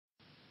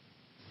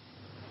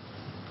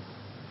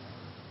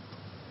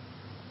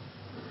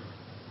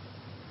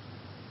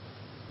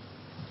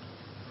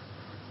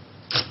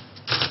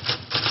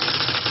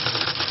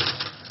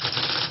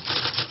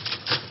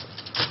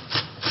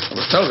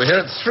over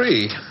here at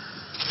 3.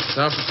 It's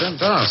after 10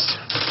 past.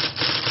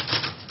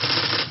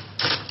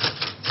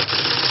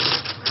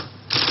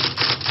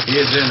 He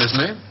is in, isn't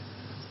he?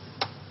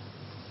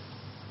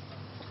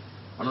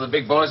 One of the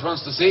big boys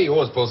wants to see you. He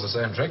always pulls the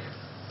same trick.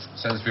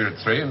 Sends for you at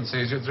 3 and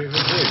sees you at 3:15.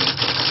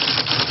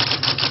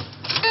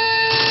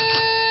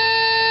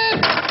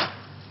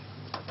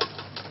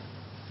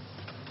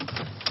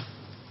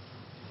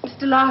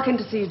 Mr. Larkin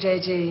to see you,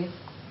 J.G.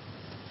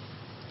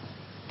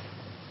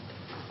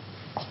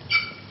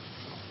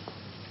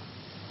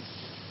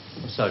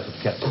 I'm sorry to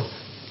kept you.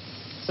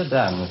 Sit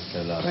down,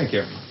 Mr. Larkin. Thank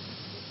you.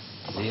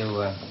 Do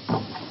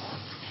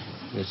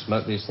you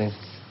smoke these things?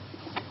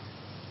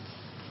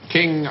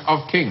 King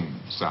of Kings,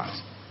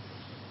 size.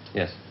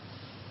 Yes.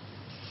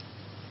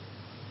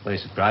 Very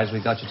surprised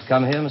we got you to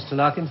come here, Mr.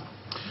 Larkin.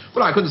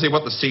 Well, I couldn't see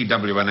what the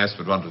CWNS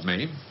would want with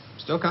me.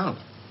 Still can't.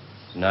 Do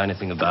you know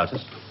anything about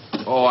us?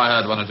 Oh, I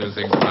heard 1 or 2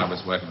 things when I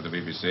was working with the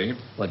BBC.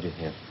 What'd you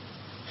hear?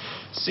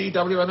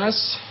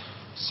 CWNS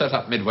set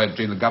up midway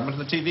between the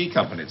government and the TV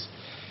companies.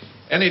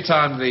 Any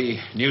time the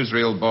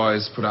newsreel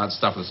boys put out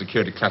stuff with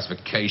security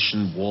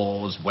classification,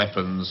 wars,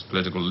 weapons,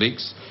 political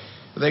leaks,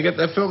 they get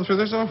their film through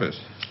this office.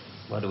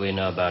 What do we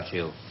know about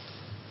you?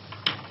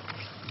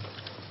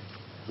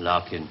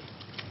 Larkin.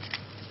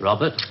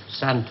 Robert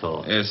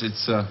Santor. Yes,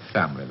 it's a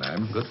family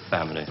name. Good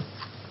family.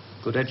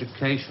 Good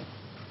education.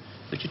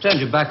 But you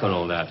turned your back on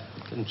all that,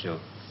 didn't you?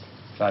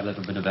 Tried a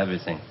little bit of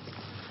everything.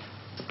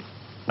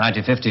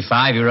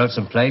 1955, you wrote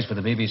some plays for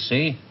the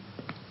BBC,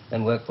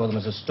 then worked for them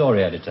as a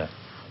story editor.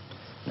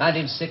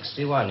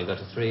 1961, you got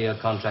a 3-year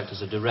contract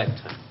as a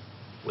director,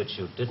 which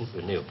you didn't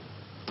renew.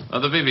 Oh,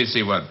 the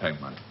BBC weren't paying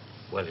money.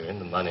 Well, you're in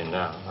the money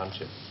now, aren't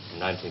you? In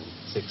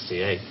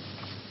 1968.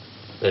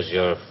 There's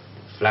your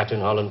flat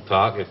in Holland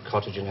Park, your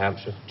cottage in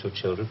Hampshire, 2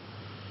 children.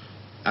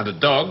 And a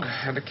dog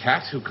and a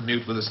cat who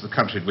commute with us to the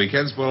country at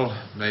weekends. Well,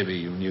 maybe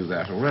you knew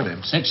that already.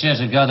 6 years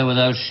ago, there were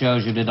those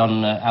shows you did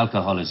on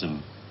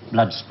alcoholism,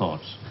 blood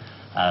sports,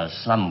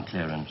 slum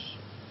clearance.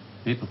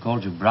 People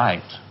called you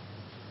bright.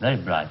 Very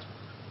bright.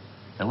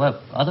 There were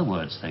other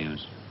words they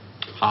used.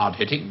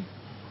 Hard-hitting.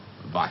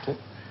 Vital.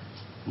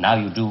 Now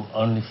you do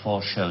only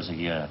 4 shows a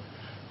year.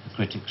 The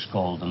critics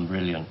call them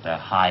brilliant. They're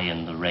high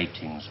in the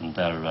ratings, and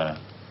they're,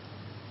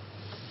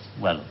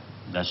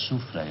 they're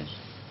souffles.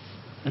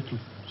 Little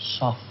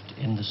soft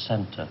in the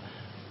center.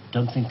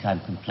 Don't think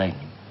I'm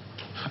complaining.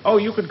 Oh,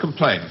 you can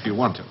complain if you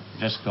want to.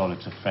 Just call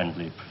it a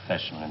friendly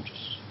professional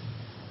interest.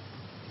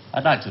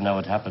 I'd like to know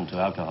what happened to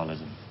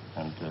alcoholism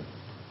and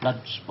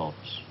blood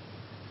sports.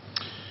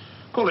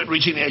 Call it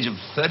reaching the age of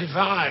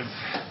 35.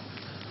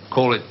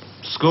 Call it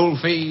school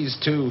fees,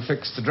 2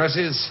 fixed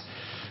addresses.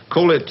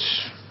 Call it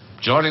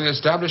joining the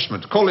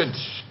establishment. Call it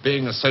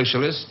being a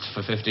socialist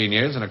for 15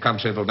 years in a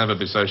country that'll never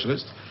be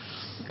socialist.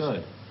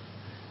 Good.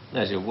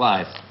 There's your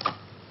wife,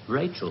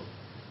 Rachel.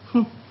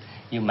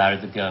 You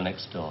married the girl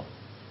next door.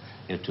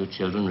 Your 2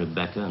 children,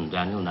 Rebecca and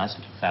Daniel, nice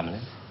little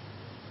family.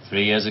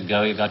 3 years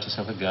ago, you got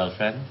yourself a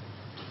girlfriend.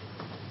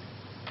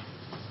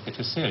 It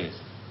was serious.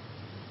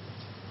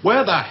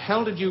 Where the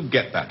hell did you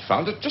get that,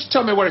 Founder? Just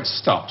tell me where it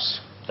stops.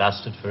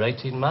 Lasted for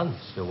 18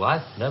 months. Your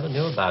wife never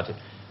knew about it,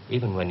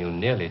 even when you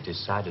nearly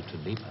decided to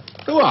leave her.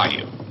 Who are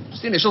you?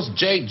 It's the initials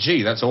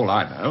J.G., that's all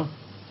I know.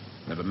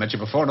 Never met you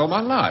before in all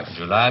my life.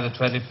 July the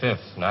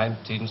 25th,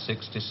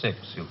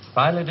 1966. You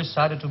finally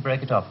decided to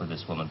break it off with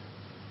this woman.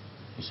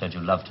 You said you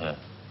loved her.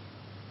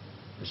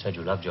 You said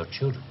you loved your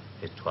children.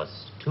 It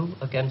was 2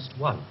 against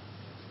 1.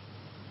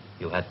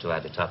 You had to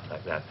add it up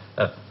like that.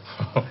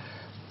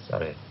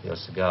 Sorry, your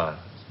cigar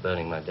is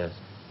burning my desk.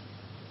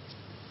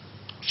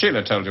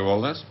 Sheila told you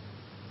all this?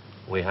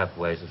 We have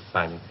ways of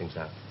finding things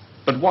out.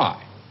 But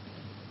why?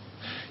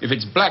 If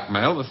it's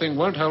blackmail, the thing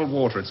won't hold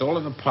water. It's all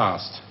in the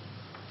past.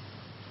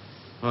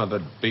 Well,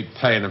 there'd be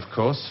pain, of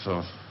course,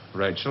 for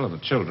Rachel and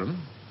the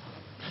children.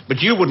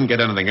 But you wouldn't get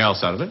anything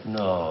else out of it.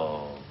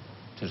 No,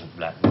 it isn't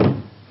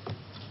blackmail.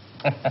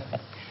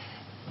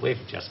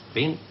 We've just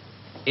been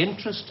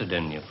interested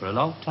in you for a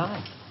long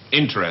time.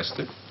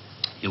 Interested?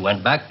 You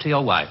went back to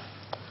your wife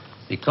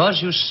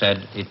because you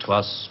said it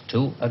was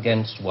 2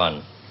 against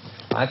 1.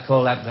 I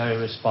call that very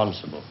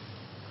responsible.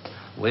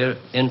 We're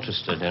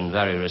interested in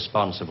very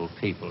responsible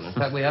people. In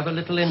fact, we have a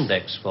little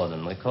index for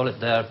them. We call it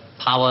their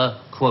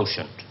power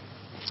quotient.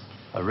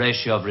 A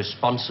ratio of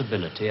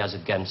responsibility as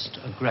against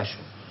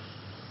aggression.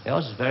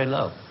 Yours is very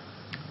low.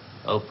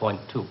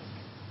 0.2.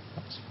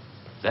 That's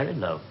very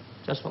low.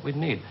 Just what we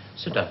need.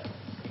 Sit down.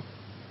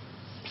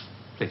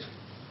 Please.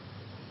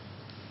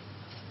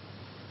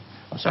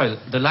 I'm sorry,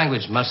 the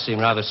language must seem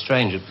rather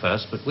strange at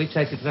first, but we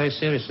take it very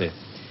seriously.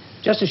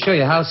 Just to show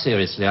you how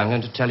seriously, I'm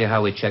going to tell you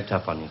how we checked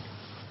up on you.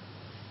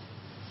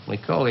 We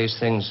call these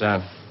things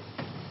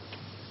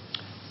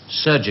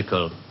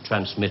surgical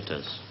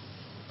transmitters.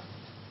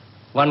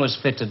 One was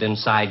fitted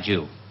inside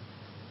you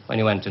when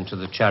you went into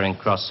the Charing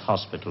Cross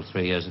Hospital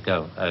 3 years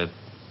ago.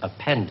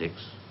 Appendix,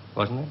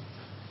 wasn't it?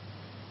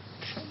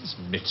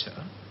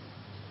 Transmitter?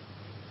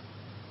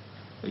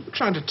 Are you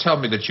trying to tell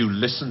me that you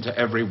listen to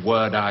every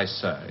word I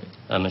say?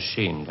 A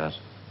machine does.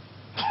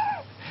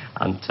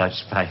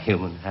 untouched by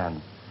human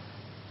hand.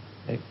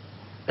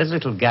 There's a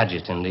little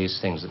gadget in these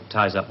things that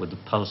ties up with the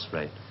pulse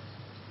rate.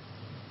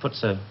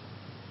 Puts a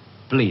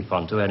bleep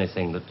onto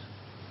anything that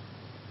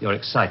you're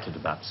excited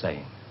about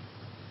saying.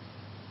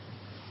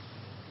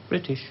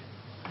 British.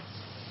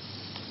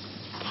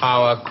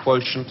 Power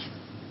quotient,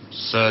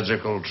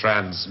 surgical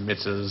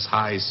transmitters,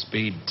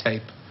 high-speed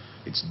tape.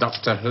 It's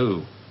Doctor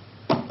Who.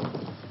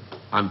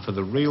 I'm for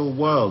the real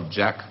world,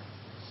 Jack.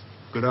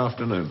 Good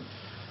afternoon.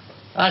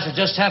 I shall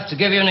just have to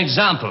give you an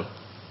example.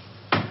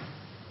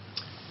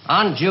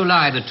 On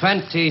July the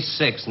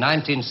 26th,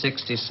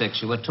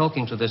 1966, you were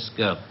talking to this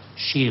girl,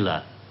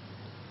 Sheila,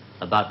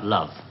 about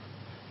love.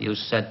 You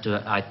said to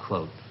her, I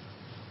quote,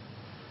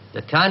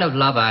 "The kind of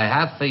love I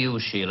have for you,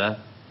 Sheila,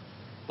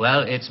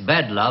 well, it's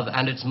bed love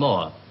and it's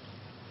more.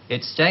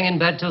 It's staying in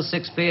bed till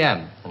 6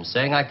 p.m. and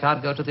saying I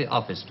can't go to the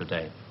office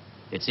today.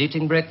 It's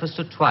eating breakfast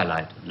at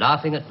twilight,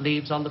 laughing at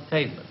leaves on the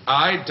pavement."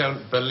 I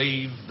don't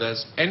believe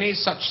there's any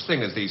such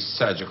thing as these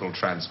surgical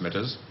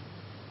transmitters.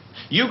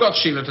 You got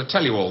Sheila to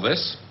tell you all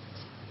this.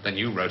 Then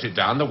you wrote it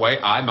down the way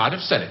I might have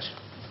said it.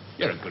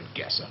 You're a good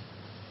guesser.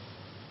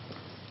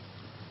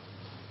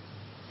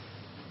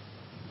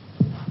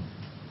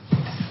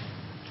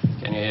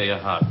 Can you hear your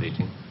heart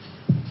beating?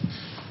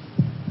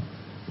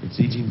 It's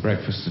eating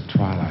breakfast at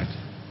twilight,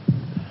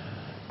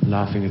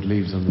 laughing at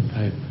leaves on the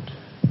pavement,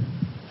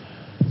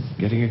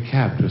 getting a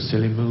cab to a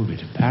silly movie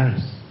to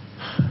Paris.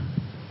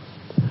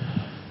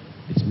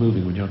 It's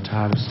moving when you're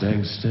tired of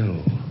staying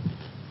still.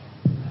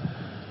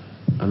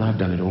 And I've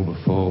done it all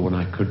before when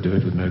I could do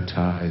it with no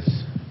ties.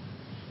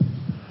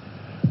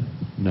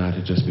 Now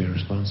it'd just be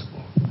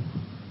irresponsible.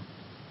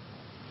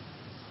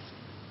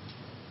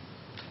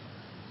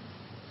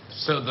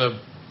 So there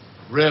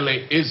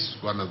really is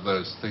one of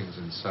those things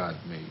inside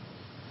me.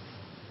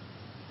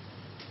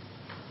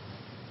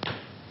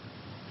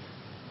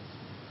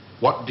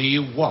 What do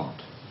you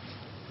want?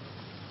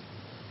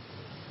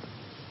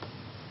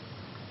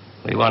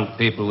 We want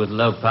people with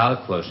low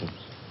power quotients.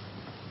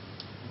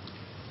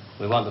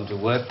 We want them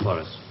to work for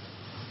us.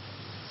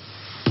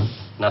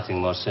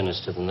 Nothing more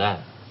sinister than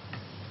that.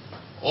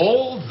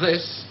 All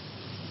this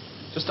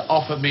just to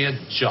offer me a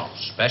job.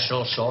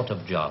 Special sort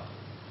of job.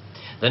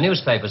 The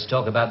newspapers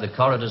talk about the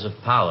corridors of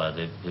power,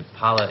 the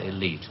power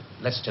elite.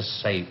 Let's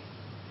just say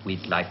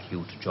we'd like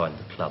you to join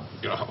the club.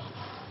 Oh.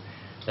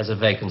 There's a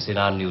vacancy in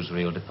our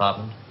newsreel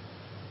department.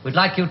 We'd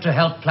like you to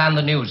help plan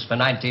the news for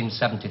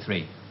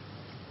 1973.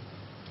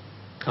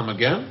 Come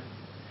again?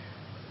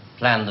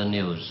 Plan the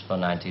news for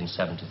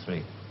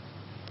 1973.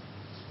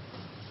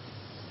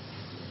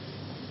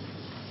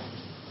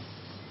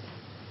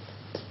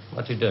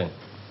 What are you doing?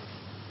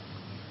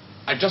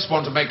 I just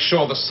want to make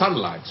sure the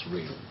sunlight's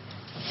real.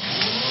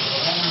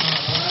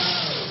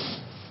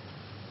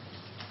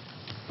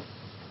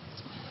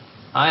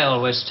 I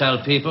always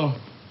tell people,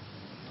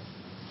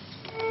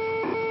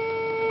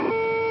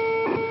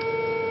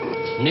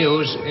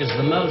 news is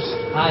the most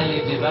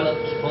highly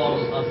developed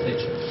form of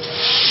fiction.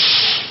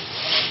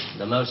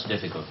 The most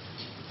difficult.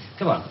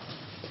 Come on.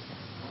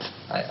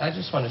 I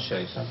just want to show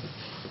you something.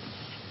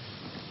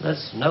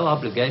 There's no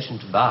obligation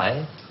to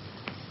buy.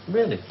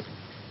 Really.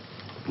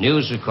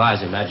 News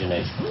requires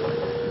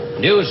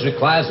imagination. News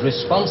requires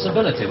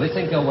responsibility. We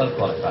think you're well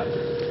qualified.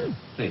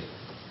 Please.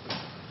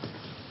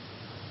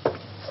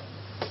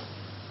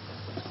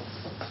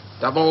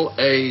 Double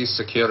A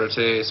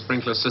security,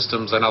 sprinkler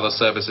systems and other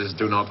services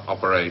do not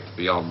operate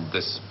beyond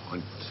this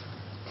point.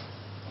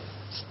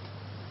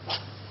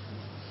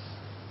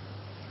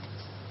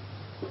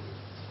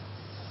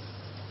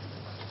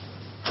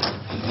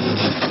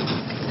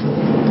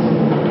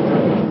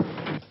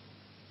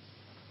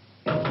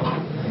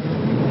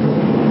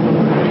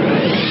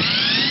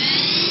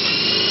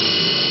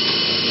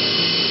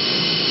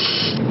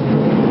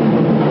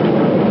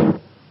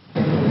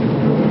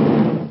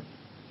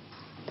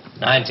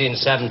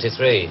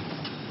 '73.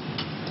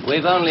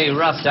 We've only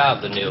roughed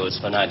out the news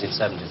for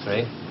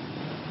 1973.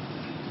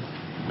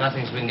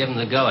 Nothing's been given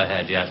the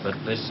go-ahead yet, but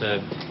this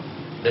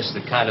is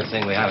the kind of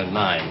thing we have in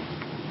mind.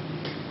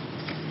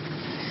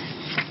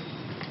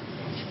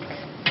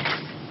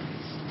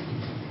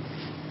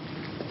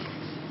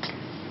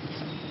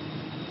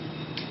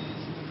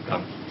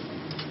 Come.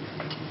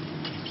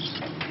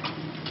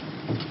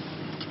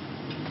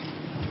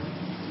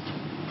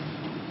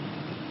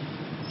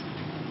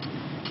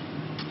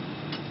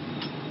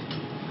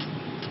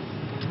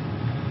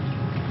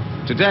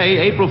 Today,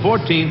 April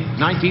 14th,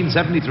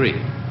 1973.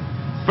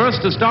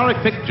 First historic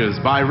pictures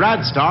by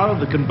Radstar of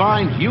the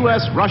combined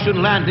U.S.-Russian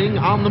landing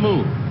on the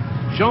moon.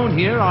 Shown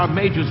here are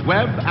Majors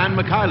Webb and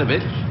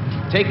Mikhailovich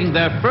taking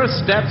their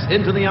first steps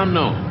into the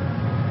unknown,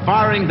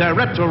 firing their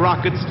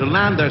retro-rockets to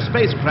land their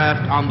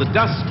spacecraft on the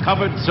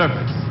dust-covered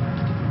surface.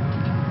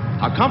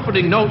 A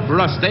comforting note for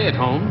us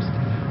stay-at-homes,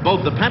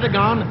 both the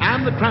Pentagon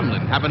and the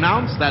Kremlin have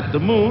announced that the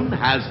moon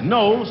has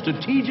no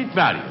strategic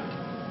value.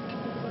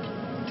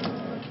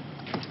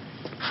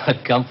 A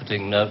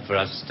comforting note for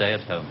us to stay at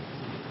home.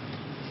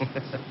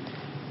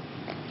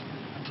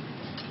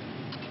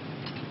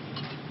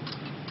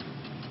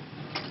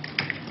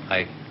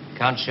 I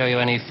can't show you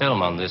any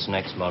film on this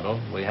next model.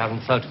 We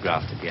haven't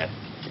photographed it yet.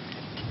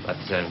 But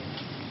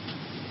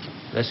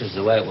this is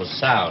the way it will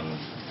sound.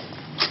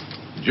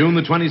 June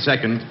the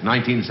 22nd,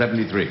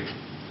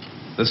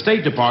 1973. The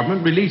State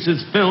Department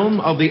releases film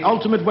of the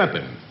ultimate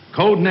weapon,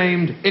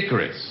 codenamed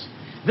Icarus.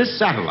 This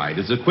satellite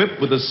is equipped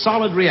with a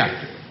solid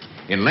reactor.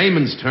 In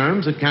layman's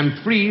terms, it can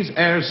freeze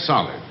air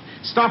solid,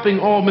 stopping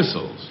all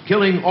missiles,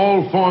 killing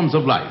all forms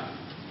of life.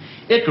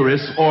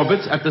 Icarus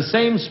orbits at the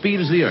same speed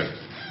as the Earth,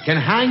 can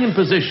hang in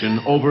position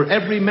over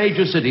every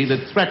major city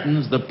that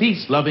threatens the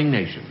peace-loving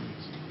nations.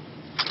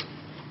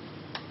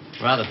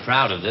 Rather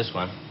proud of this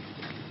one.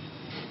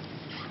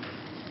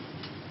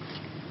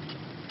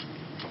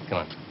 Come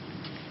on.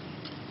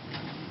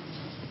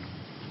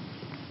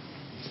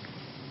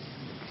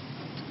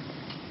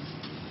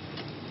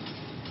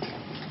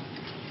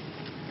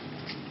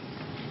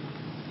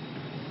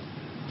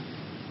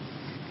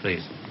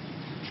 Please,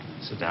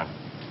 sit down,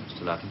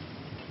 Mr. Larkin.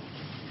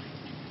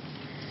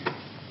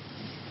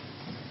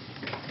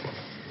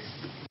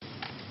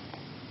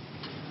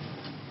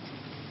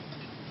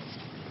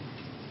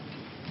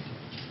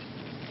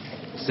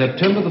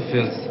 September the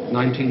 5th,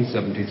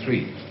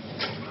 1973.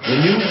 The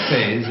new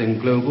phase in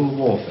global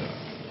warfare.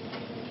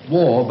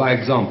 War by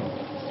example.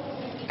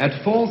 At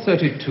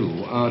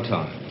 4:32 our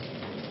time,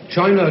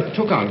 China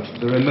took out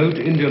the remote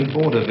Indian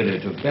border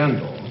village of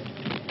Bangalore,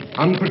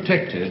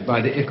 unprotected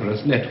by the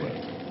Icarus network.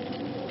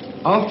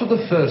 After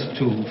the first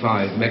 2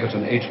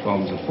 5-megaton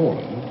H-bombs had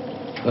fallen,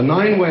 the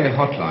 9-way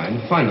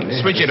hotline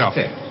finally switch had it off.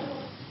 effect.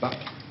 But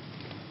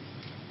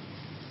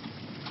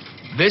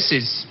This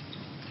is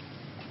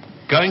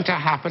going to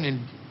happen in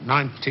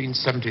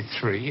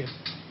 1973.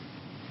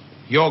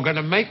 You're going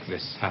to make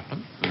this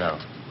happen? No.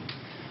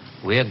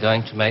 We're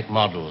going to make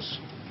models,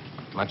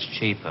 much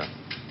cheaper.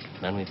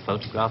 Then we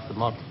photograph the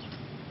models.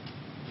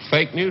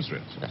 Fake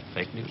newsreels. That's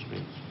fake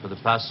newsreels. For the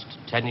past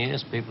 10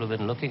 years, people have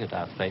been looking at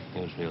our fake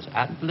newsreels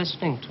and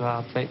listening to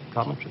our fake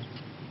commentaries.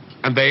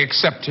 And they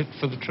accept it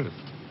for the truth.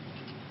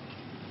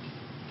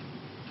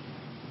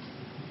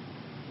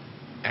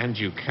 And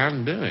you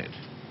can do it.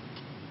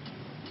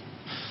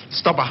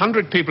 Stop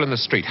 100 people in the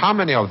street. How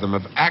many of them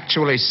have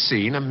actually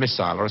seen a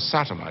missile or a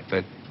satellite?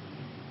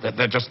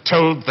 They're just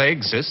told they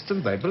exist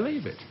and they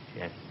believe it.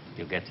 Yes,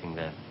 you're getting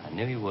there. I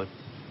knew you would.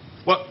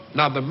 Well,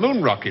 now, the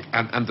moon rocket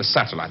and the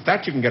satellite,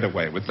 that you can get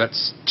away with.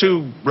 That's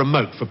too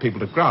remote for people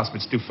to grasp.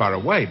 It's too far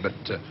away. But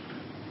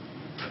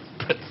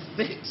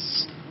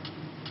this...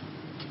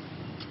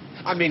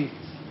 I mean,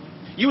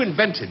 you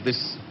invented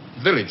this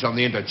village on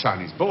the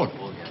Indo-Chinese border.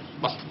 Oh, yes.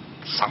 Well,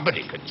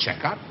 somebody could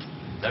check up.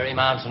 Very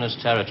mountainous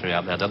territory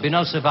up there. There'll be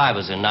no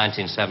survivors in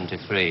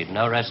 1973.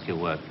 No rescue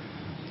work.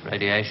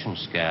 Radiation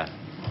scare.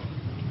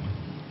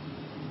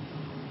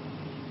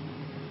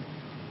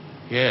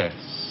 Yes.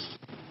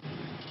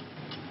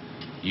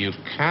 You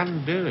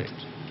can do it.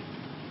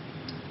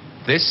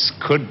 This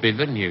could be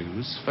the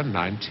news for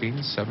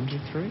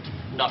 1973.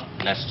 Not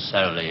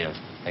necessarily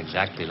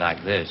exactly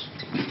like this.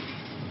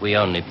 We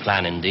only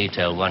plan in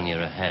detail 1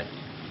 year ahead.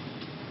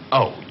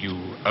 Oh,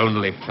 you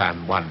only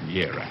plan 1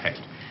 year ahead.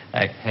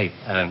 Hey,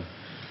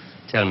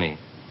 tell me,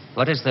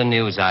 what is the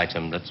news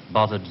item that's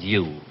bothered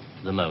you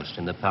the most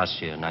in the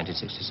past year,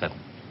 1967?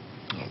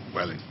 Oh,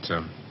 well,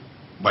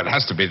 it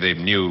has to be the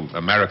new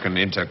American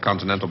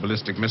intercontinental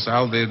ballistic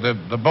missile,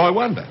 the Boy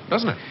Wonder,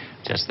 doesn't it?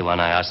 Just the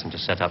one I asked him to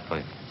set up for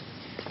you.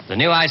 The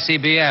new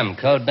ICBM,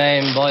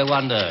 codename Boy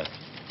Wonder,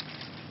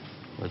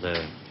 with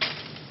a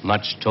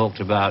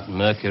much-talked-about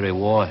Mercury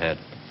warhead.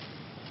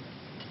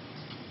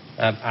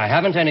 I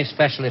haven't any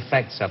special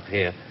effects up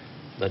here,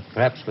 but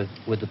perhaps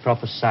with the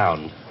proper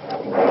sound.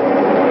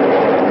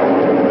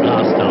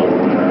 Blast off.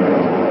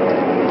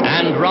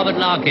 And Robert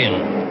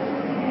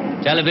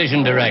Larkin,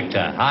 television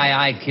director,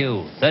 high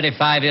IQ,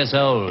 35 years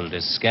old,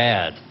 is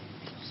scared.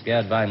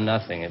 Scared by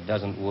nothing. It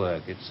doesn't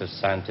work. It's a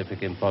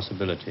scientific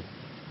impossibility.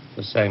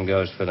 The same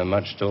goes for the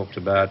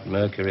much-talked-about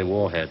Mercury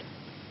warhead.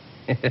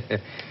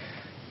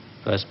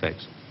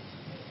 Perspex.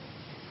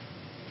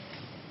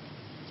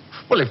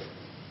 Well,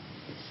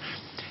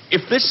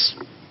 if this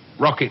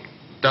rocket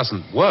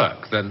doesn't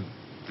work, then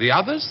the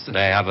others...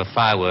 They have a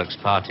fireworks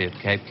party at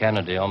Cape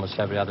Kennedy almost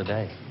every other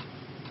day.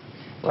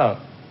 Well,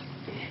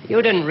 you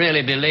didn't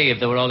really believe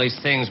there were all these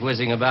things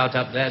whizzing about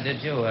up there,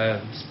 did you?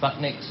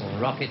 Sputniks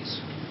and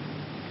rockets.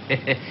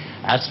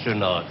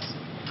 Astronauts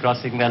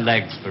crossing their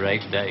legs for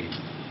 8 days.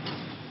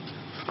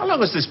 How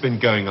long has this been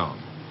going on?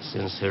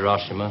 Since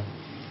Hiroshima.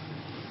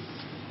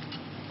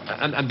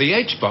 And the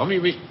H-bomb,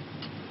 you mean,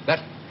 that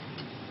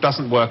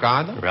doesn't work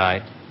either?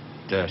 Right.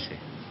 Dirty.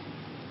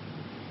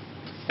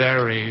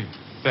 Very,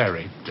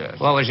 very dirty.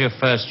 What was your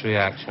first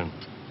reaction?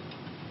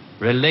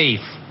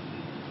 Relief.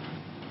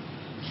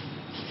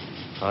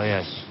 Oh,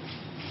 yes.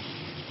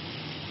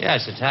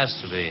 Yes, it has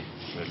to be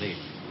relief.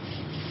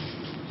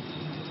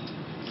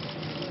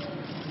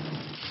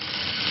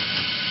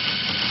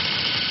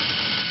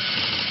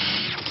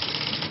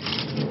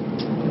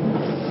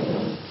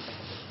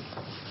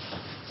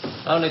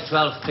 Only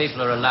 12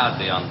 people are allowed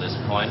beyond this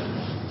point.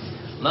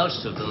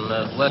 Most of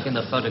them work in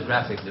the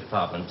photographic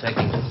department,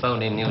 taking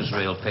phony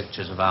newsreel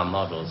pictures of our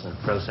models and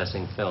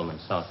processing film and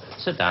so on.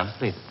 Sit down,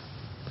 please.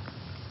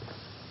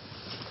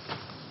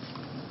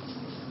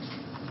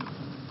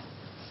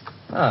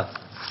 Ah,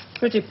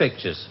 pretty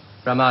pictures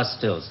from our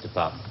stills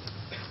department.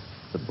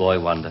 The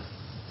boy wonder.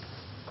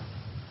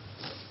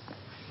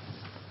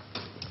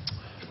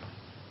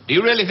 Do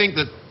you really think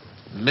that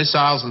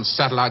missiles and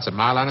satellites are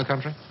my line of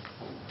country?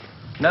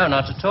 No,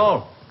 not at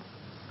all.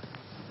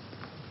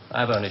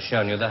 I've only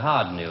shown you the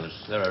hard news.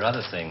 There are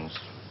other things,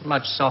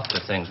 much softer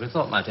things we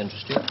thought might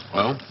interest you.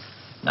 Well?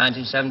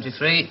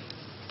 1973,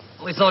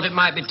 we thought it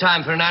might be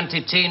time for an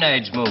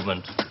anti-teenage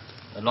movement.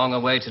 A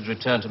long-awaited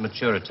return to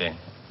maturity.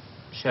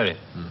 Sherry.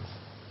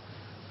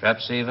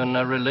 Perhaps even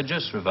a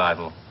religious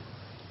revival.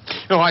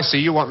 Oh, I see.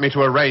 You want me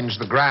to arrange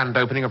the grand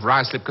opening of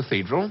Ruislip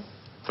Cathedral.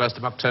 1st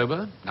of October,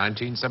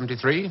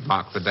 1973.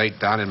 Mark the date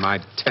down in my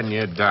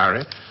 10-year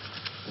diary.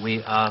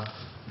 We are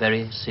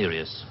very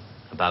serious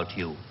about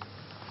you.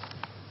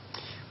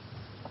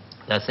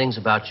 There are things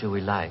about you we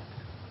like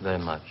very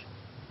much.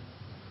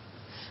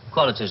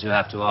 Qualities you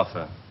have to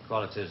offer.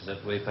 Qualities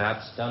that we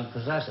perhaps don't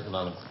possess at the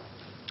moment.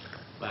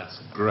 That's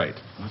great.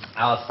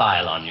 Our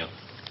file on you.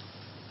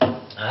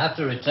 I have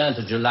to return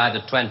to July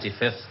the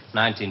 25th,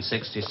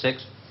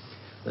 1966,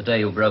 the day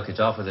you broke it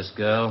off with this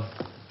girl,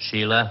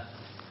 Sheila.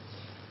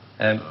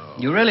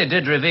 You really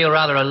did reveal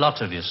rather a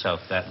lot of yourself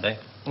that day.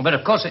 But,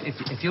 of course,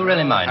 if you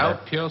really mind...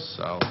 Help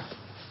yourself.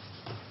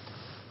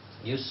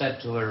 You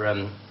said to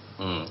her,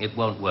 it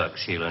won't work,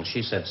 Sheila, and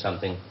she said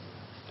something,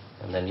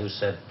 and then you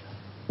said...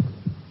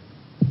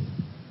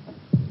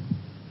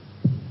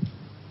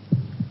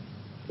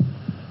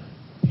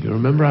 You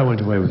remember I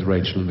went away with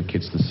Rachel and the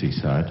kids to the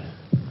seaside?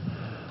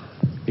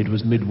 It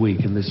was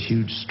midweek, and this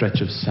huge stretch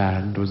of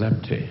sand was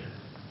empty.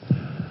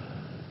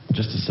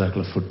 Just a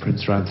circle of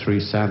footprints around 3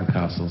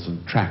 sandcastles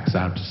and tracks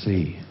out to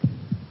sea.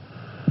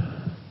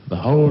 The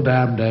whole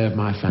damn day of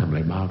my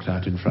family marked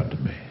out in front of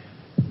me.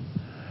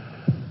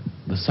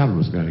 The sun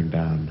was going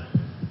down.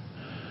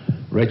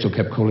 Rachel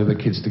kept calling the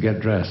kids to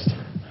get dressed.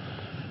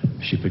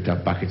 She picked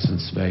up buckets and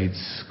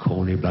spades,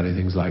 corny bloody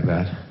things like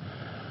that.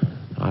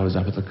 I was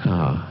up at the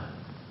car.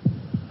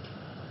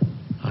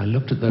 I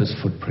looked at those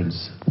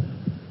footprints,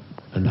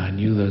 and I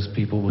knew those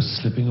people were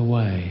slipping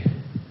away.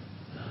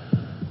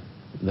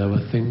 There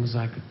were things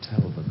I could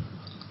tell them.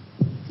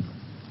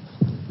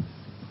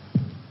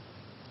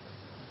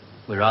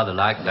 We rather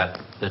like that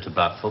bit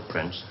about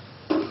footprints.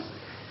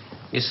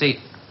 You see,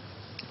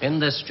 in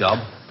this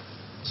job,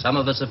 some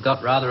of us have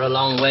got rather a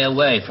long way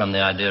away from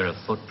the idea of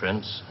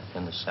footprints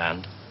in the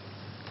sand.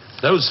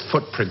 Those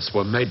footprints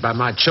were made by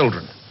my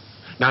children.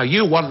 Now,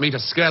 you want me to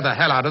scare the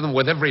hell out of them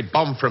with every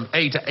bomb from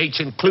A to H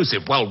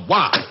inclusive. Well,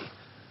 why?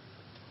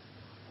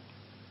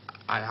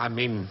 I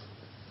mean,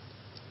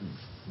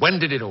 when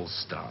did it all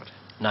start?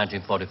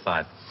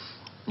 1945.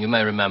 You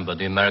may remember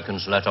the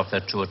Americans let off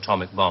their 2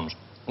 atomic bombs.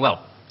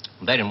 Well,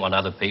 they didn't want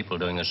other people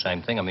doing the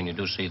same thing. I mean, you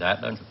do see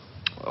that, don't you?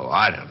 Oh,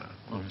 I don't know.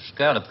 Well, to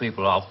scare the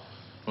people off,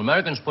 the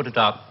Americans put it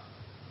out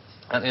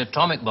that the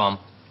atomic bomb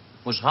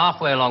was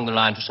halfway along the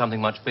line to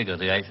something much bigger,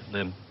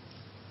 the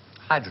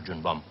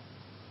hydrogen bomb.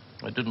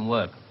 It didn't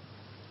work.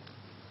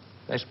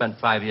 They spent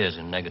 5 years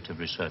in negative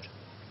research.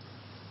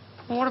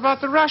 Well, what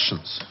about the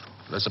Russians?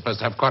 They're supposed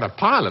to have quite a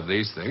pile of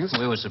these things.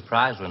 We were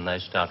surprised when they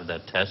started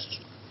their tests.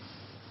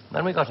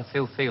 Then we got a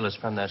few feelers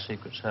from their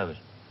Secret Service.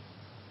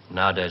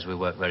 Nowadays, we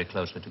work very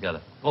closely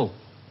together. Oh,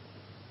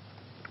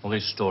 all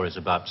these stories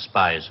about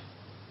spies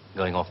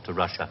going off to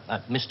Russia.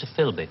 Mr.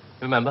 Philby,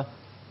 remember?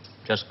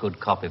 Just good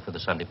copy for the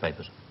Sunday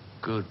papers.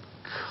 Good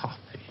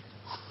copy.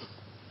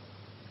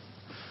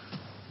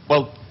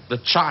 Well, the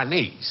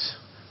Chinese.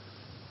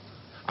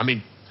 I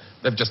mean,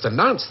 they've just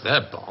announced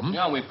their bomb.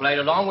 Yeah, we played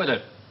along with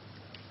it.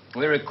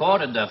 We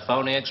recorded their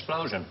phony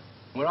explosion.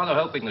 We're rather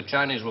hoping the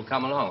Chinese will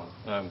come along,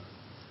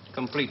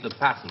 complete the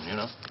pattern, you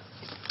know.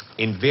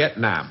 In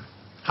Vietnam,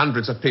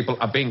 hundreds of people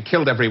are being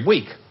killed every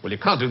week. Well, you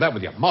can't do that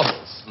with your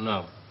models.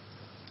 No.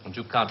 And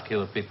you can't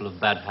cure people of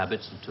bad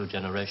habits in 2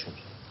 generations.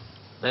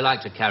 They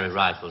like to carry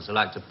rifles. They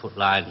like to put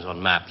lines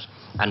on maps.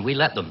 And we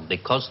let them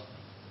because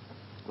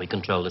we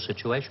control the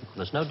situation.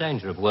 There's no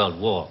danger of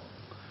world war.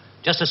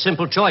 Just a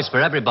simple choice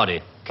for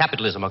everybody.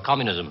 Capitalism or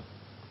communism.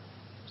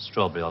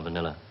 Strawberry or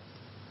vanilla.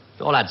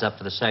 It all adds up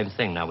to the same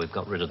thing now we've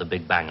got rid of the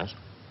big bangers.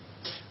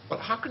 Well,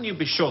 how can you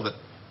be sure that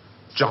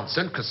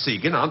Johnson,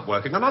 Kosygin aren't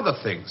working on other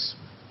things?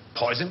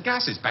 Poison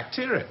gases,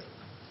 bacteria.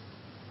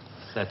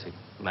 Pathetic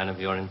man of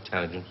your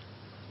intelligence.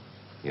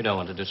 You don't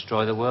want to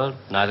destroy the world.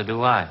 Neither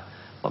do I.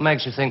 What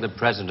makes you think that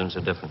presidents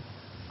are different?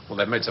 Well,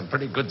 they've made some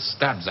pretty good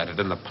stabs at it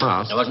in the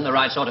past. There wasn't the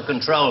right sort of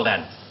control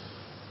then.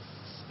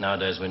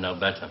 Nowadays we know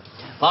better.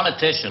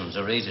 Politicians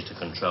are easy to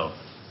control.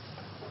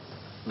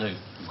 The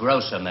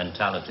grosser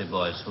mentality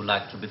boys who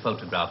like to be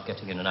photographed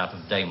getting in and out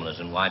of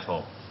Daimlers in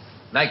Whitehall.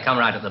 They come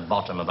right at the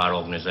bottom of our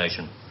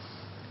organization.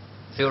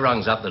 A few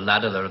rungs up the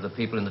ladder, there are the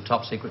people in the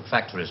top secret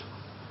factories.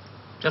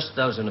 Just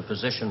those in a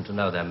position to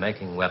know they're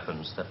making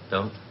weapons that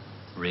don't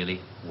really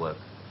work.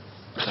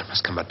 There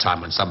must come a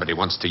time when somebody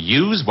wants to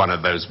use one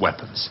of those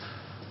weapons.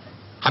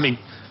 I mean,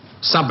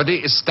 somebody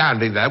is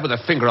standing there with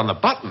a finger on the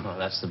button. Well,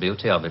 that's the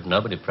beauty of it.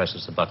 Nobody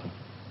presses the button.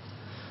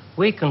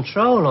 We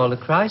control all the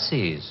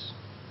crises.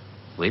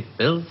 We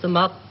build them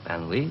up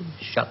and we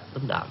shut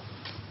them down.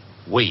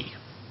 We?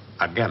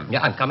 Again?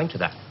 Yeah, I'm coming to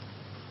that.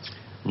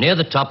 Near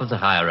the top of the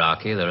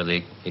hierarchy, there are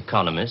the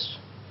economists,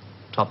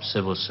 top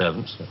civil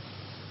servants, the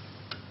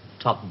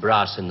top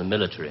brass in the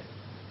military.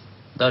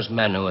 Those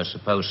men who are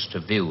supposed to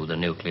view the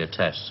nuclear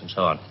tests and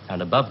so on.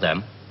 And above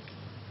them,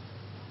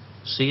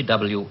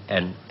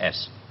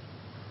 CWNS.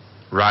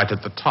 Right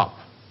at the top.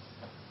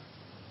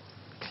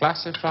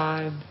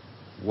 Classified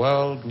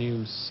World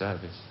News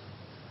Service.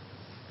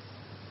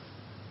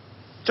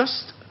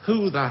 Just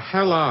who the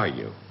hell are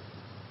you?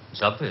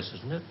 It's obvious,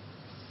 isn't it?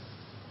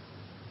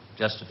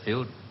 Just a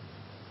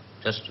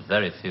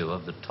very few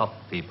of the top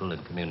people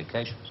in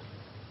communications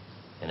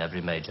in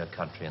every major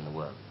country in the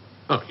world.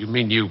 Oh, you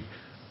mean you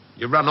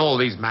run all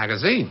these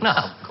magazines? No,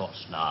 of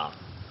course not.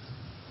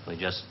 We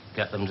just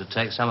get them to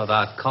take some of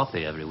our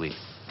copy every week.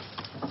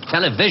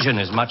 Television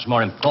is much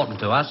more important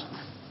to us.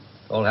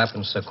 It all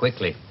happens so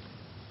quickly.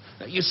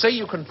 You say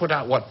you can put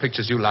out what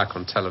pictures you like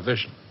on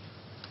television.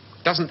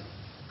 Doesn't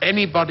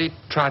anybody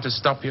try to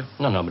stop you?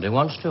 No, nobody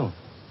wants to.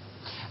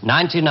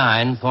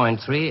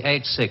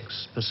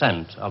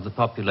 99.386% of the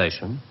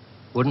population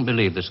wouldn't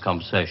believe this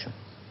conversation.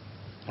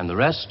 And the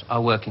rest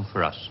are working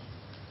for us.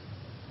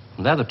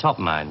 And they're the top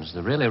minds,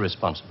 the really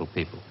responsible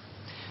people.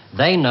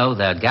 They know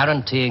they're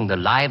guaranteeing the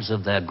lives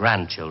of their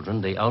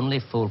grandchildren the only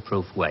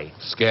foolproof way.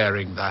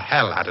 Scaring the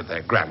hell out of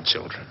their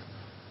grandchildren.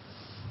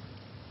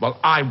 Well,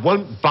 I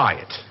won't buy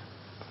it.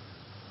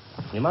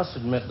 You must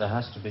admit there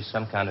has to be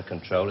some kind of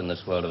control in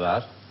this world of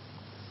ours.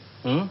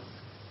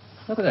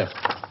 Look at this.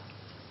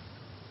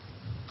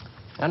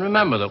 And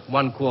remember that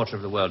 1/4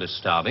 of the world is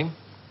starving.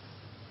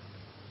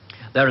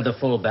 There are the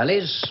full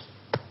bellies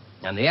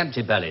and the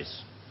empty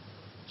bellies.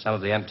 Some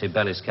of the empty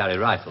bellies carry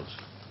rifles.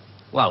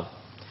 Well,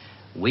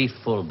 we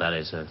full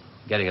bellies are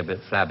getting a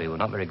bit flabby. We're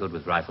not very good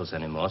with rifles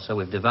anymore, so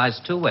we've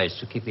devised 2 ways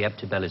to keep the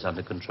empty bellies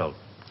under control.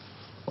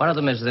 One of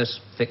them is this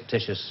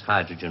fictitious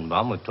hydrogen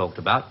bomb we've talked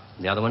about.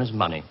 The other one is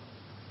money.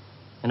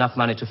 Enough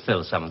money to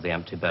fill some of the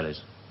empty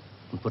bellies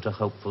and put a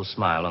hopeful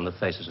smile on the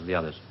faces of the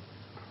others.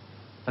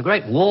 A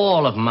great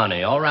wall of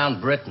money all around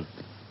Britain.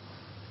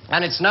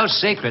 And it's no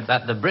secret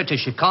that the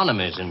British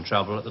economy is in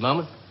trouble at the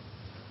moment.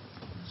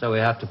 So we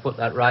have to put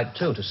that right,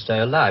 too, to stay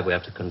alive. We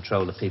have to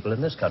control the people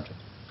in this country.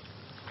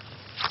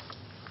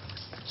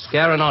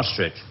 Scare an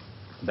ostrich,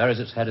 it buries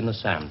its head in the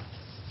sand.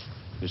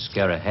 You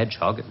scare a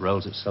hedgehog, it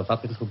rolls itself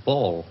up into a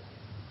ball.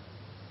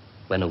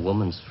 When a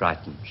woman's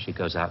frightened, she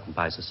goes out and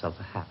buys herself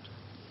a hat.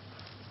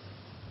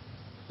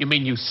 You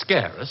mean you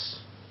scare us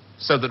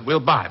so that we'll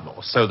buy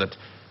more, so that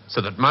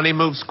money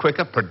moves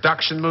quicker,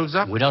 production moves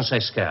up? We don't say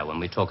scare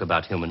when we talk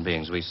about human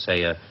beings. We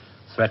say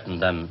threaten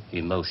them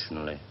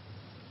emotionally.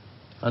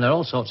 And there are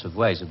all sorts of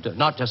ways of doing it,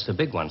 not just the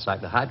big ones like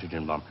the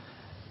hydrogen bomb.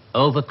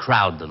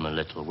 Overcrowd them a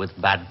little with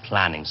bad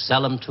planning.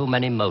 Sell them too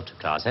many motor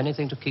cars.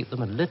 Anything to keep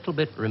them a little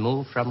bit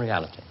removed from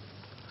reality.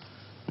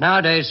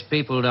 Nowadays,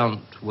 people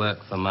don't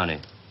work for money.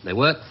 They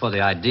work for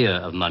the idea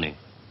of money.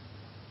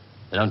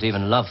 They don't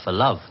even love for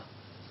love.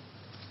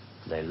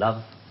 They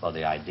love for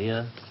the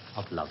idea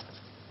of love.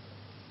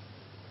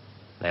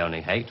 They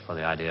only hate for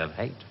the idea of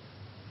hate.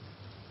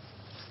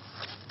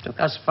 It took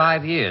us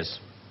 5 years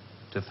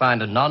to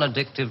find a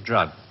non-addictive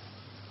drug,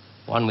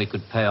 one we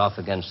could pay off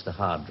against the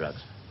hard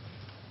drugs.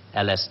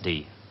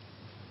 LSD.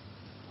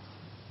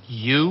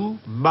 You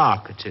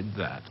marketed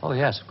that? Oh,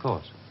 yes, of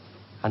course.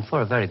 And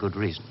for a very good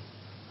reason.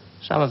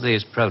 Some of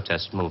these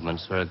protest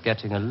movements are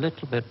getting a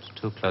little bit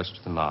too close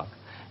to the mark.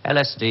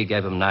 LSD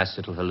gave them nice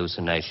little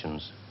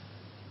hallucinations.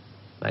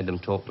 Made them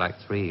talk like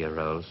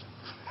 3-year-olds.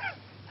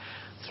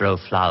 Throw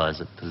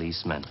flowers at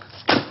policemen.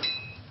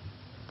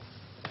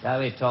 Shall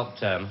we talk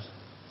terms?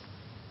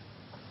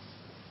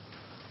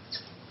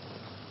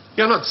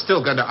 You're not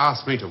still going to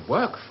ask me to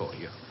work for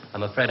you?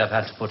 I'm afraid I've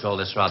had to put all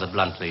this rather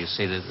bluntly. You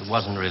see, there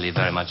wasn't really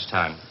very much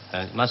time.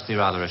 It must be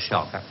rather a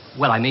shock.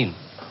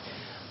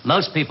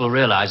 Most people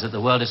realize that the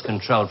world is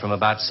controlled from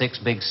about 6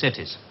 big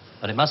cities.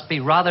 But it must be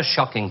rather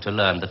shocking to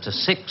learn that a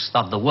 1/6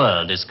 of the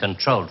world is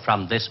controlled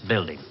from this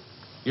building.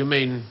 You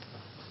mean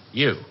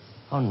you?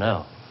 Oh,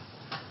 no.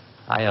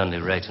 I only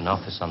rate an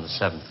office on the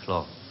 7th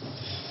floor.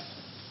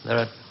 There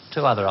are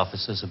 2 other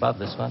offices above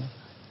this one.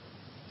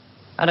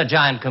 And a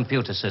giant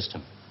computer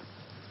system.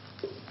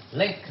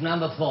 Link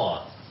number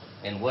 4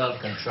 in world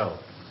control.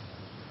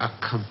 A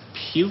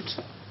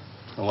computer?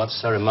 And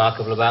what's so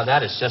remarkable about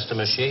that? It's just a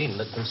machine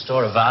that can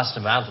store a vast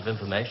amount of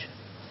information.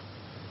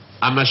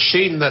 A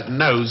machine that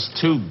knows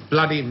too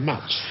bloody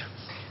much.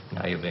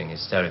 Now you're being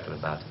hysterical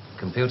about it. The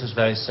computer's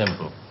very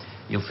simple.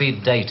 You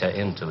feed data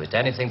into it.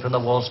 Anything from the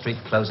Wall Street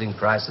closing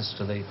prices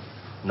to the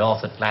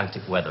North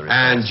Atlantic weather reports.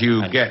 And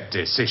you get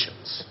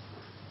decisions.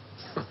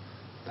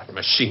 That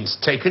machine's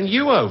taken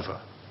you over.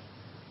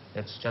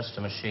 It's just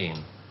a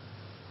machine.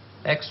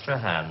 Extra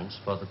hands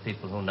for the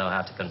people who know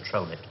how to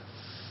control it.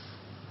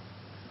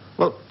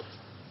 Well,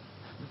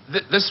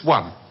 This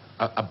one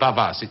above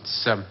us,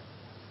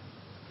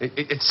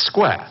 it's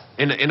square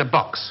in a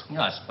box.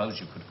 Yeah, I suppose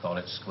you could call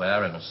it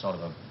square in a sort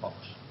of a box.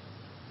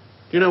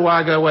 Do you know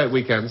why I go away at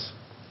weekends?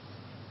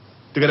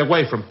 To get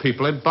away from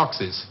people in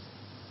boxes.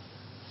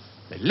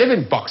 They live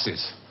in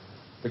boxes.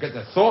 They get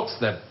their thoughts,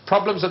 their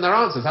problems, and their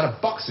answers out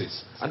of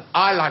boxes. And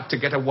I like to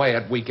get away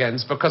at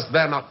weekends because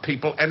they're not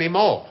people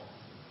anymore.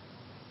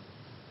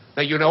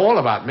 Now, you know all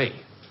about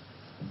me.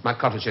 My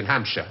cottage in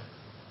Hampshire.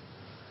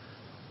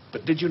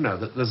 But did you know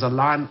that there's a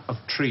line of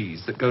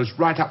trees that goes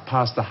right up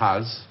past the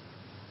house,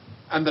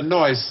 and the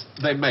noise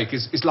they make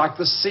is like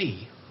the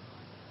sea?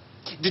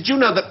 Did you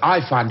know that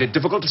I find it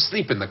difficult to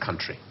sleep in the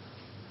country?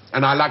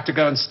 And I like to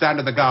go and stand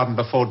in the garden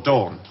before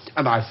dawn,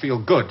 and I feel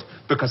good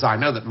because I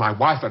know that my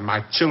wife and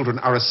my children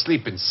are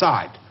asleep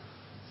inside.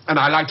 And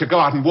I like to go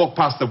out and walk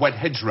past the wet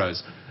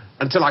hedgerows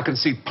until I can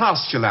see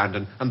pasture land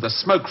and the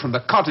smoke from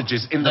the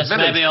cottages in the village. This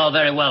may be all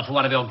very well for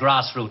one of your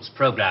grassroots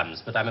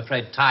programs, but I'm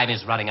afraid time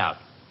is running out.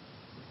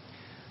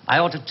 I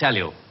ought to tell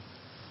you,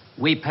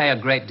 we pay a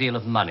great deal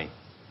of money.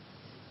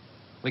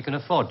 We can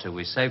afford to.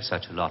 We save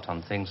such a lot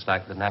on things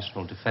like the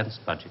national defense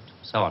budget,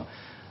 so on.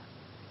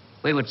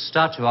 We would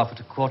start you off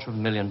at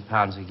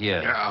 £250,000 a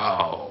year.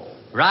 Oh.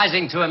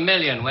 Rising to £1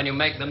 million when you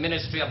make the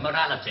Ministry of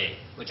Morality,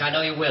 which I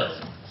know you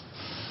will.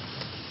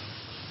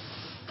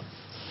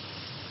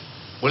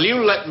 Will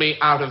you let me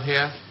out of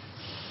here?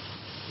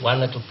 One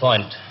little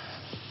point.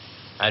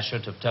 I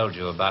should have told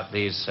you about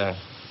these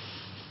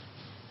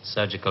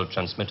surgical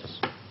transmitters.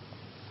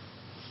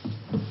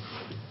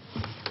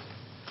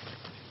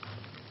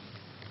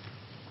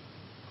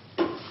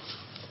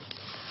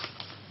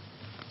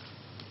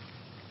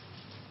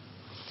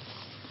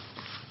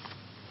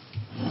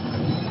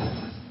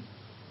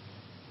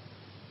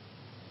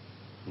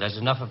 There's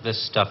enough of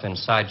this stuff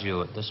inside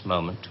you at this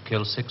moment to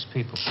kill 6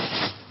 people.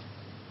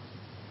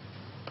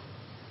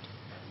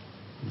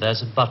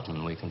 There's a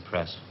button we can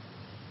press.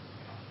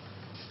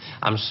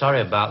 I'm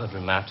sorry about the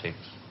dramatics.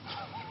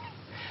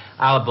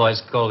 Our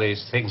boys call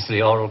these things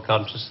the oral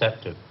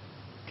contraceptive.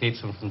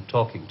 Keeps them from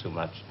talking too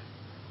much.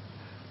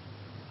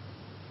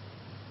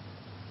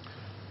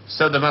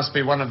 So there must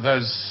be one of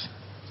those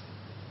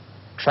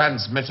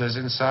transmitters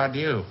inside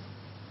you.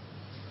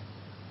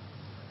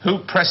 Who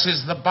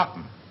presses the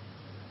button?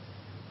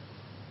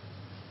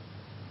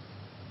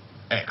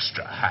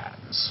 Extra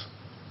hands.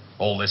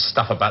 All this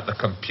stuff about the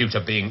computer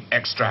being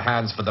extra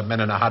hands for the men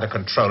who know how to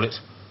control it.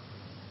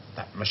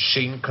 That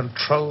machine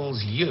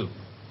controls you.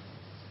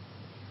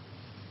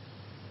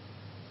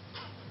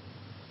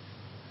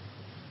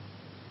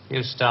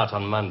 You start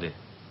on Monday.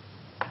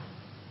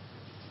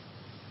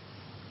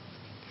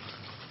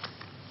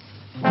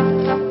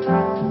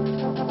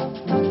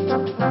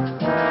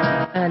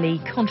 Early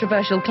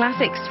controversial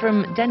classics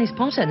from Dennis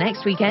Potter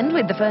next weekend,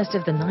 with the first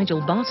of the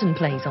Nigel Barton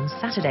plays on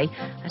Saturday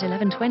at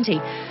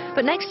 11:20.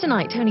 But next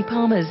tonight, Tony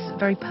Palmer's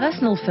very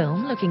personal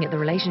film looking at the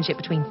relationship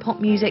between pop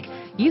music,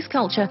 youth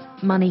culture,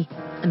 money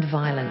and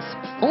violence.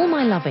 All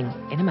My Loving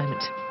in a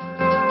moment.